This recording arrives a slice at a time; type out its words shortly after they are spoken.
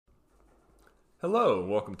Hello, and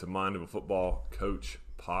welcome to Mind of a Football Coach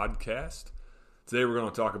podcast. Today we're going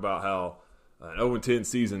to talk about how an 0-10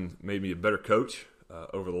 season made me a better coach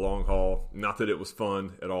over the long haul. Not that it was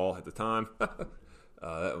fun at all at the time.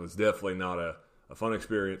 That was definitely not a fun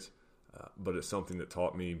experience, but it's something that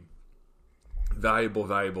taught me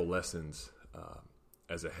valuable lessons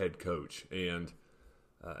as a head coach. And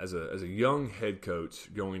as a young head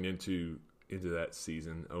coach going into that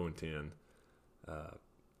season, 0-10,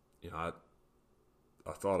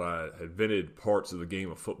 I thought I had invented parts of the game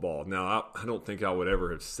of football. Now, I don't think I would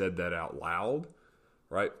ever have said that out loud,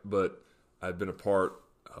 right? But I'd been a part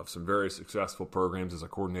of some very successful programs as a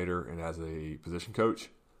coordinator and as a position coach.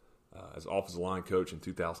 As offensive line coach in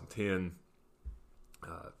 2010,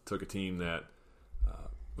 took a team that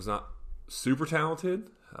was not super talented.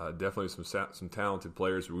 Definitely some talented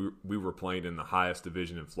players. We were playing in the highest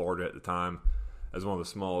division in Florida at the time as one of the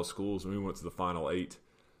smallest schools, and we went to the Final Eight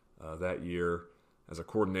that year. As a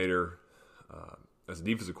coordinator, as a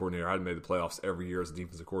defensive coordinator, I'd made the playoffs every year as a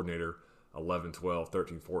defensive coordinator, 11, 12,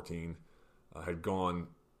 13, 14. I had gone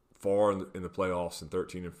far in the playoffs in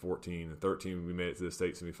 13 and 14. In 13, we made it to the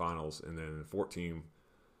state semifinals, and then in 14,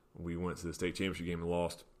 we went to the state championship game and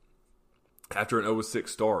lost. After an 0-6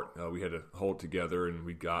 start, we had to hold together, and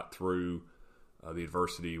we got through the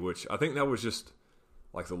adversity, which I think that was just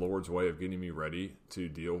like the Lord's way of getting me ready to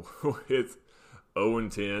deal with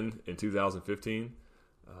 0-10 in 2015,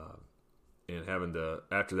 and having to,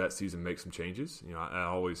 after that season, make some changes. I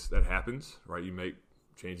always, that happens, right? You make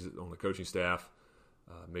changes on the coaching staff.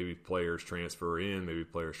 Maybe players transfer in, maybe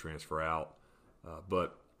players transfer out.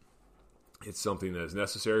 But it's something that is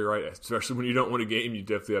necessary, right? Especially when you don't win a game, you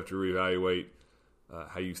definitely have to reevaluate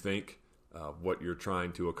how you think, what you're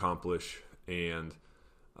trying to accomplish, and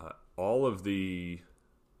all of the,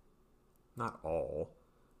 not all,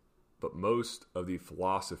 but most of the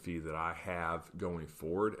philosophy that I have going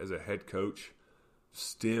forward as a head coach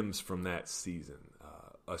stems from that season.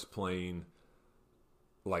 Us playing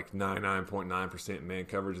like 99.9% man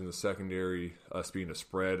coverage in the secondary, us being a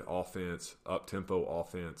spread offense, up-tempo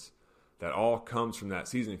offense. That all comes from that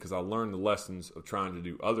season because I learned the lessons of trying to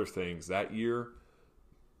do other things that year.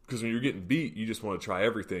 Because when you're getting beat, you just want to try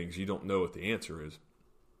everything because you don't know what the answer is.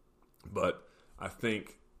 But I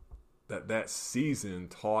think that season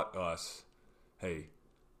taught us, hey,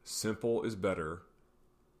 simple is better.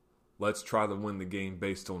 Let's try to win the game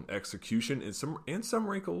based on execution and some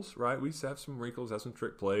wrinkles, right? We have some wrinkles, have some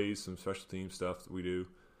trick plays, some special team stuff that we do.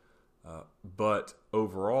 But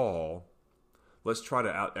overall, let's try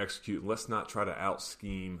to out-execute. Let's not try to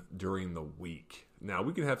out-scheme during the week. Now,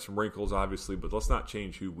 we can have some wrinkles, obviously, but let's not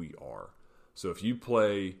change who we are. So if you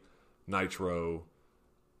play Nitro,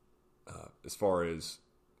 as far as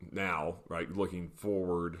now, right, looking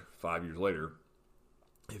forward 5 years later,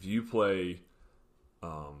 if you play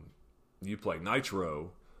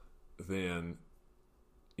Nitro, then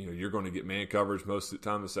you're going to get man coverage most of the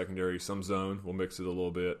time in the secondary, some zone. We'll mix it a little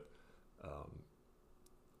bit,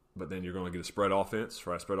 but then you're going to get a spread offense,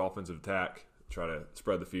 right? Spread offensive attack, try to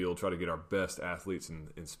spread the field, try to get our best athletes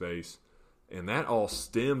in space, and that all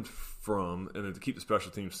stemmed from, and then to keep the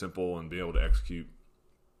special teams simple and be able to execute.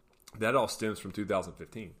 That all stems from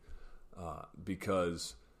 2015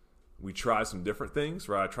 because we tried some different things,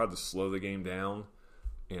 right? I tried to slow the game down,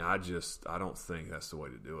 and I don't think that's the way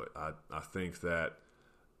to do it. I think that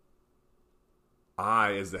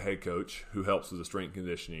I, as the head coach who helps with the strength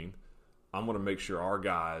conditioning, I'm going to make sure our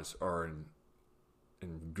guys are in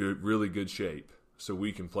really good shape so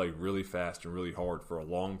we can play really fast and really hard for a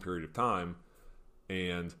long period of time.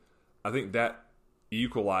 And I think that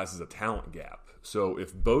equalizes a talent gap. So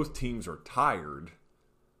if both teams are tired,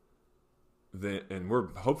 then, and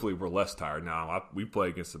hopefully we're less tired now. We play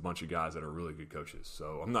against a bunch of guys that are really good coaches.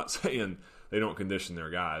 So I'm not saying they don't condition their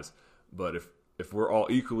guys, but if we're all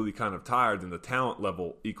equally kind of tired, then the talent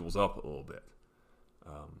level equals up a little bit.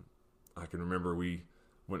 I can remember we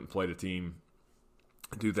went and played a team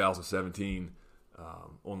in 2017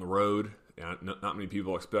 on the road, and not many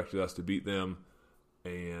people expected us to beat them.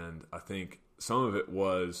 And I think some of it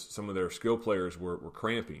was some of their skill players were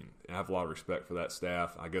cramping. And I have a lot of respect for that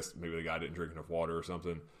staff. I guess maybe the guy didn't drink enough water or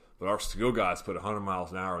something. But our skill guys put 100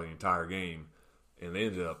 miles an hour the entire game, and they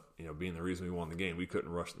ended up being the reason we won the game. We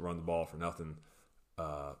couldn't run the ball for nothing,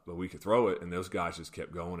 but we could throw it, and those guys just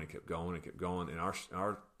kept going and kept going and kept going. And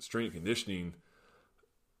our strength conditioning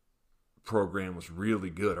program was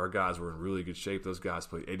really good. Our guys were in really good shape. Those guys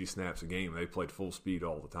played 80 snaps a game. They played full speed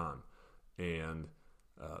all the time. And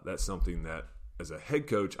that's something that, as a head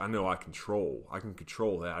coach, I know I control. I can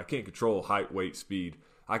control that. I can't control height, weight, speed.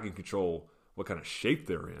 I can control what kind of shape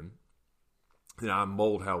they're in. And I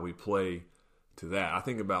mold how we play to that. I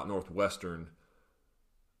think about Northwestern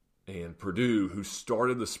and Purdue, who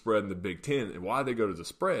started the spread in the Big Ten. And why they go to the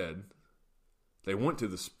spread? They went to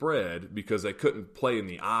the spread because they couldn't play in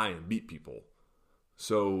the eye and beat people.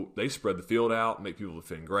 So they spread the field out, make people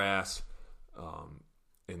defend grass,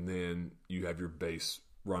 and then you have your base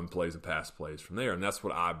run plays and pass plays from there. And that's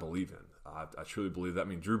what I believe in. I truly believe that. I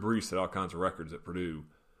mean, Drew Brees set all kinds of records at Purdue,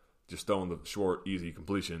 just throwing the short, easy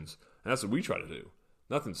completions. And that's what we try to do.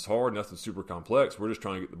 Nothing's hard, nothing's super complex. We're just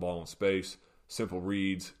trying to get the ball in space, simple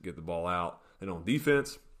reads, get the ball out. And on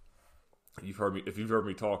defense, if you've heard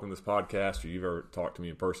me talk on this podcast, or you've ever talked to me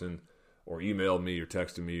in person, or emailed me or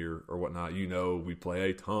texted me or whatnot, we play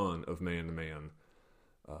a ton of man-to-man.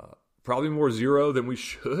 Probably more zero than we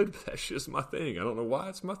should, but that's just my thing. I don't know why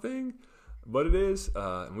it's my thing, but it is.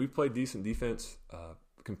 And we've played decent defense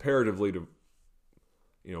comparatively to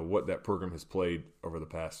what that program has played over the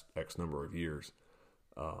past X number of years.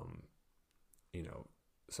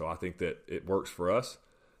 So I think that it works for us.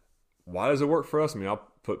 Why does it work for us? I mean, I'll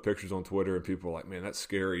put pictures on Twitter and people are like, man, that's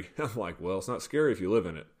scary. I'm like, well, it's not scary if you live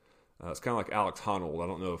in it. It's kind of like Alex Honnold. I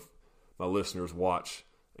don't know if my listeners watch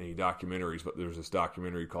any documentaries, but there's this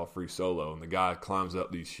documentary called Free Solo, and the guy climbs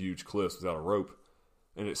up these huge cliffs without a rope.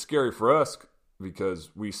 And it's scary for us because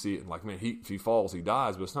we see it and like, man, if he falls, he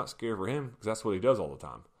dies, but it's not scary for him because that's what he does all the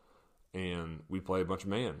time. And we play a bunch of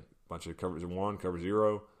man, a bunch of coverage 1, cover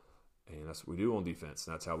 0, and that's what we do on defense.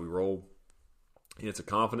 And that's how we roll. And it's a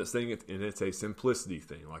confidence thing, and it's a simplicity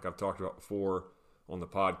thing. Like I've talked about before on the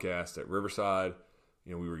podcast at Riverside,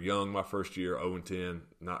 we were young my first year, 0-10,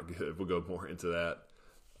 not good. We'll go more into that.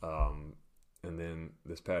 And then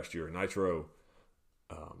this past year at Nitro,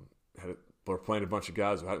 we're playing a bunch of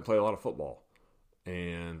guys who hadn't played a lot of football.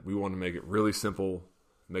 And we wanted to make it really simple,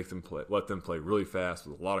 let them play really fast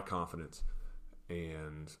with a lot of confidence.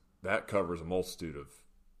 And that covers a multitude of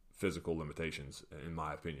physical limitations, in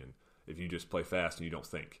my opinion. If you just play fast and you don't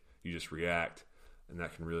think, you just react, and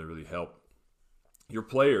that can really, really help your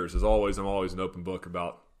players. As always, I'm always an open book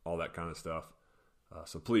about all that kind of stuff.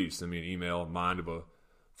 So please send me an email,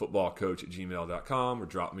 mindofafootballcoach@gmail.com, or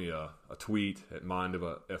drop me a tweet at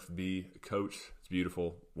mindofafbcoach. It's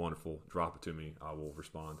beautiful, wonderful. Drop it to me. I will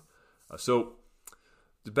respond. So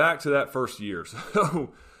back to that first year.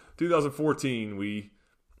 So 2014, we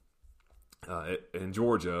in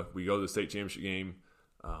Georgia, we go to the state championship game.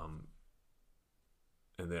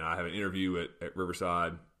 And then I have an interview at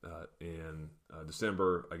Riverside in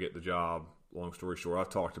December. I get the job. Long story short, I've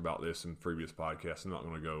talked about this in previous podcasts. I'm not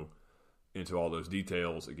going to go into all those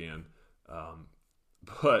details again.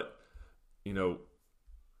 But,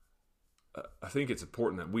 I think it's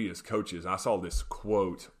important that we as coaches, I saw this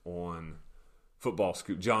quote on Football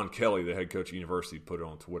Scoop. John Kelly, the head coach of university, put it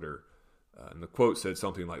on Twitter. And the quote said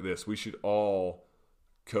something like this: we should all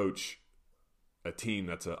coach a team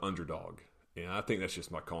that's an underdog. And I think that's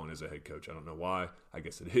just my calling as a head coach. I don't know why. I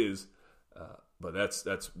guess it is. But that's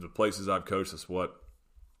the places I've coached. That's what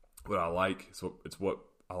I like. It's what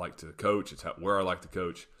I like to coach. It's where I like to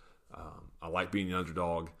coach. I like being the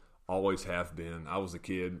underdog. Always have been. I was a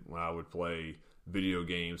kid when I would play video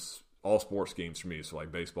games, all sports games for me. So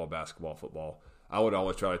like baseball, basketball, football. I would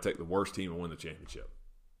always try to take the worst team and win the championship.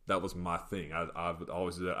 That was my thing. I would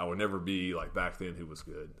always do that. I would never be like back then who was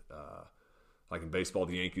good. Like in baseball,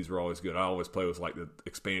 the Yankees were always good. I always play with like the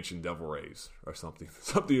expansion Devil Rays or something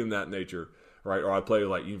in that nature, right? Or I play with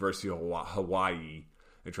like University of Hawaii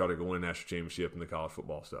and try to go win a national championship in the college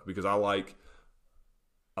football stuff because I like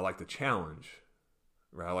the challenge,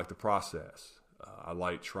 right? I like the process. I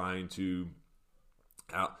like trying to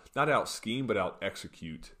not out scheme but out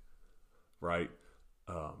execute, right?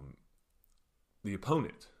 The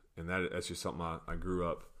opponent, and that's just something I grew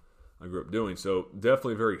up doing. So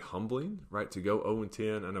definitely very humbling, right? To go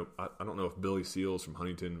 0-10. I don't know if Billy Seals from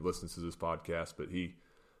Huntington listens to this podcast, but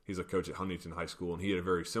he's a coach at Huntington High School, and he had a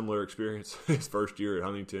very similar experience his first year at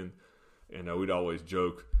Huntington. And we'd always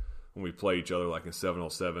joke when we play each other, like in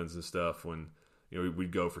 7-on-7s and stuff, when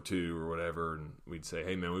we'd go for 2 or whatever, and we'd say,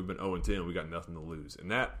 "Hey man, we've been 0-10, we got nothing to lose." And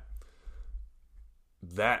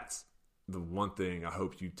that's the one thing I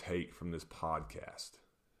hope you take from this podcast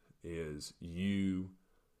is you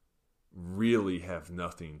really have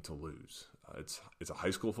nothing to lose. It's a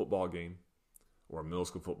high school football game or a middle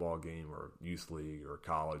school football game or youth league or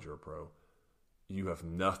college or pro. You have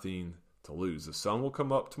nothing to lose. The sun will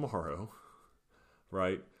come up tomorrow,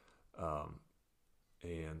 right?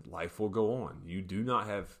 And life will go on. You do not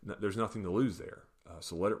have, there's nothing to lose there.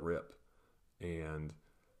 So let it rip. And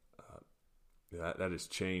that has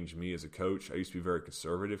changed me as a coach. I used to be a very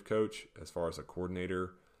conservative coach as far as a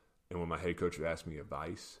coordinator. And when my head coach would ask me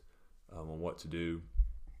advice on what to do,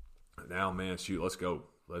 Now, man, shoot, let's go.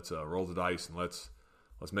 Let's roll the dice and let's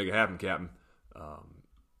make it happen, Captain.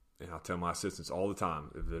 And I tell my assistants all the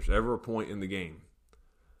time, if there's ever a point in the game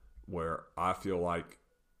where I feel like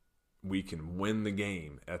we can win the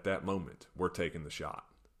game at that moment, we're taking the shot.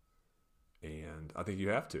 And I think you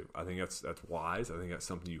have to. I think that's wise. I think that's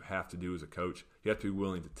something you have to do as a coach. You have to be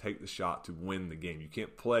willing to take the shot to win the game. You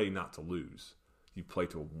can't play not to lose. You play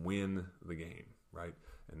to win the game, right?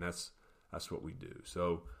 And that's what we do.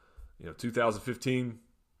 So, 2015,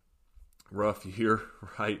 rough year,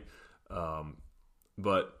 right?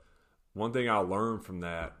 But one thing I learned from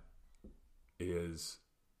that is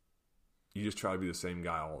you just try to be the same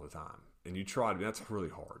guy all the time. And you try to be, that's really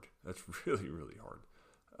hard. That's really, really hard.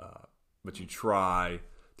 But you try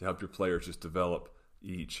to help your players just develop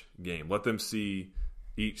each game. Let them see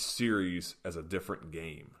each series as a different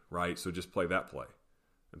game, right? So just play that play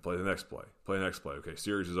and play the next play. Play the next play. Okay,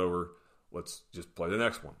 series is over. Let's just play the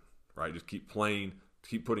next one, right? Just keep playing,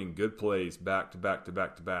 keep putting good plays back to back to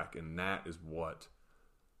back to back. And that is what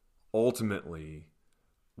ultimately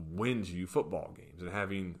wins you football games. And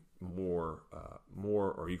having more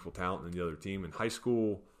or equal talent than the other team. In high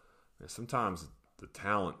school, sometimes the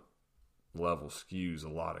talent level skews a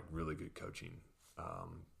lot of really good coaching.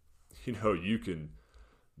 You can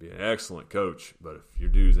be an excellent coach, but if your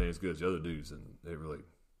dudes ain't as good as the other dudes, then it really,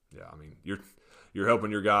 you're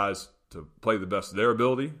helping your guys to play the best of their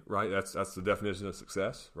ability, right? That's the definition of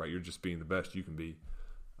success, right? You're just being the best you can be.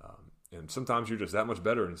 And sometimes you're just that much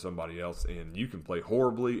better than somebody else, and you can play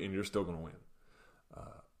horribly, and you're still going to win.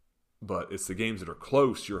 But it's the games that are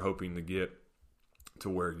close you're hoping to get to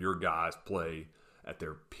where your guys play at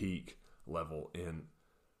their peak level. And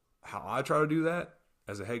how I try to do that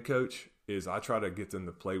as a head coach is I try to get them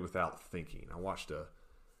to play without thinking. I watched a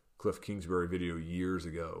Cliff Kingsbury video years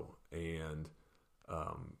ago, and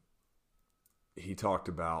he talked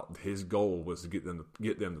about his goal was to get them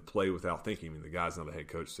to play without thinking. I mean, the guy's not a head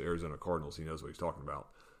coach to Arizona Cardinals. He knows what he's talking about.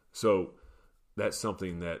 So that's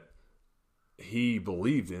something that he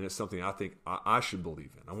believed in. It's something I think I should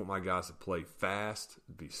believe in. I want my guys to play fast,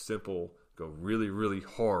 be simple, go really, really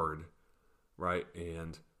hard, right?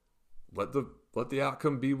 And let the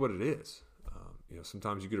outcome be what it is.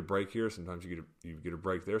 Sometimes you get a break here, sometimes you get a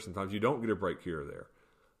break there, sometimes you don't get a break here or there.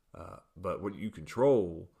 But what you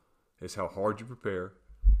control is how hard you prepare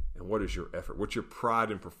and what is your effort. What's your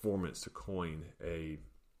pride and performance, to coin a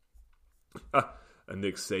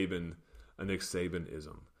Nick Sabanism.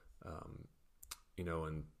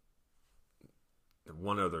 And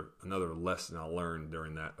another lesson I learned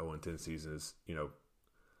during that 0-10 season is,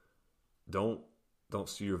 don't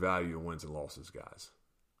see your value in wins and losses, guys.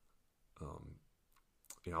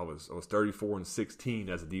 I was 34-16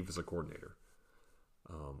 as a defensive coordinator.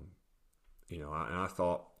 And I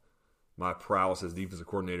thought my prowess as defensive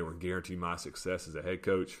coordinator would guarantee my success as a head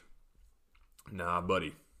coach. Nah,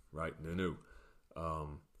 buddy, right? No.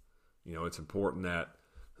 It's important that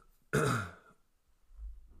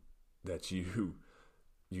that you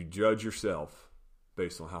judge yourself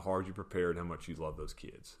based on how hard you prepared and how much you love those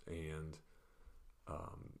kids. And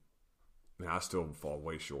I still fall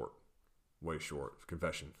way short.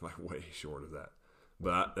 Confession, like way short of that.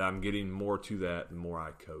 But I'm getting more to that the more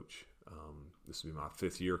I coach. This will be my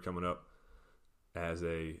 5th year coming up as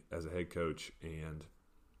a head coach, and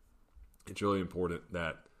it's really important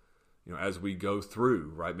that as we go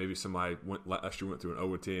through, right? Maybe somebody last year went through an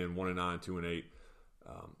 0-10, 1-9, 2-8.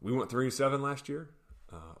 We went 3-7 last year,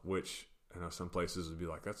 which I know some places would be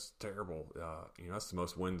like, that's terrible. That's the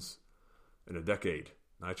most wins in a decade.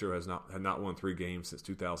 Nitro had not won 3 games since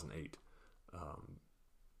 2008.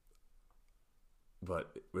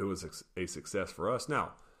 But it was a success for us.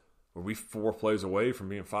 Now, were we 4 plays away from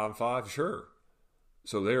being 5-5? Sure.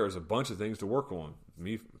 So there is a bunch of things to work on.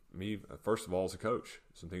 Me, first of all, as a coach,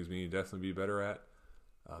 some things we need to definitely be better at.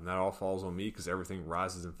 Not all falls on me because everything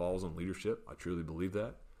rises and falls on leadership. I truly believe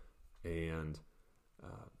that. And,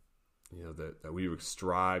 that we would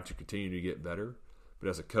strive to continue to get better. But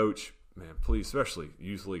as a coach, man, please, especially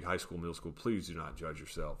youth league, high school, middle school, please do not judge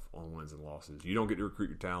yourself on wins and losses. You don't get to recruit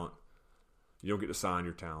your talent. You don't get to sign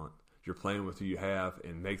your talent. You're playing with who you have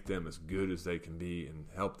and make them as good as they can be and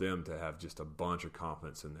help them to have just a bunch of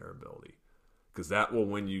confidence in their ability. Because that will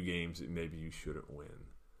win you games that maybe you shouldn't win.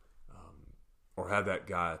 Or have that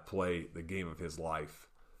guy play the game of his life,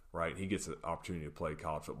 right? He gets an opportunity to play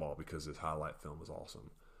college football because his highlight film is awesome.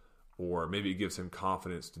 Or maybe it gives him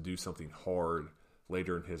confidence to do something hard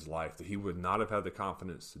later in his life that he would not have had the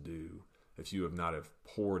confidence to do if you have not have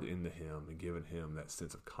poured into him and given him that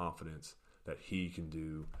sense of confidence that he can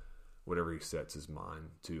do whatever he sets his mind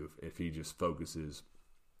to if he just focuses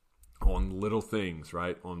on little things,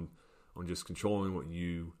 right? On on just controlling what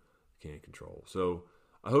you can control. So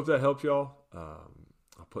I hope that helped y'all.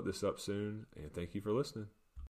 I'll put this up soon, and thank you for listening.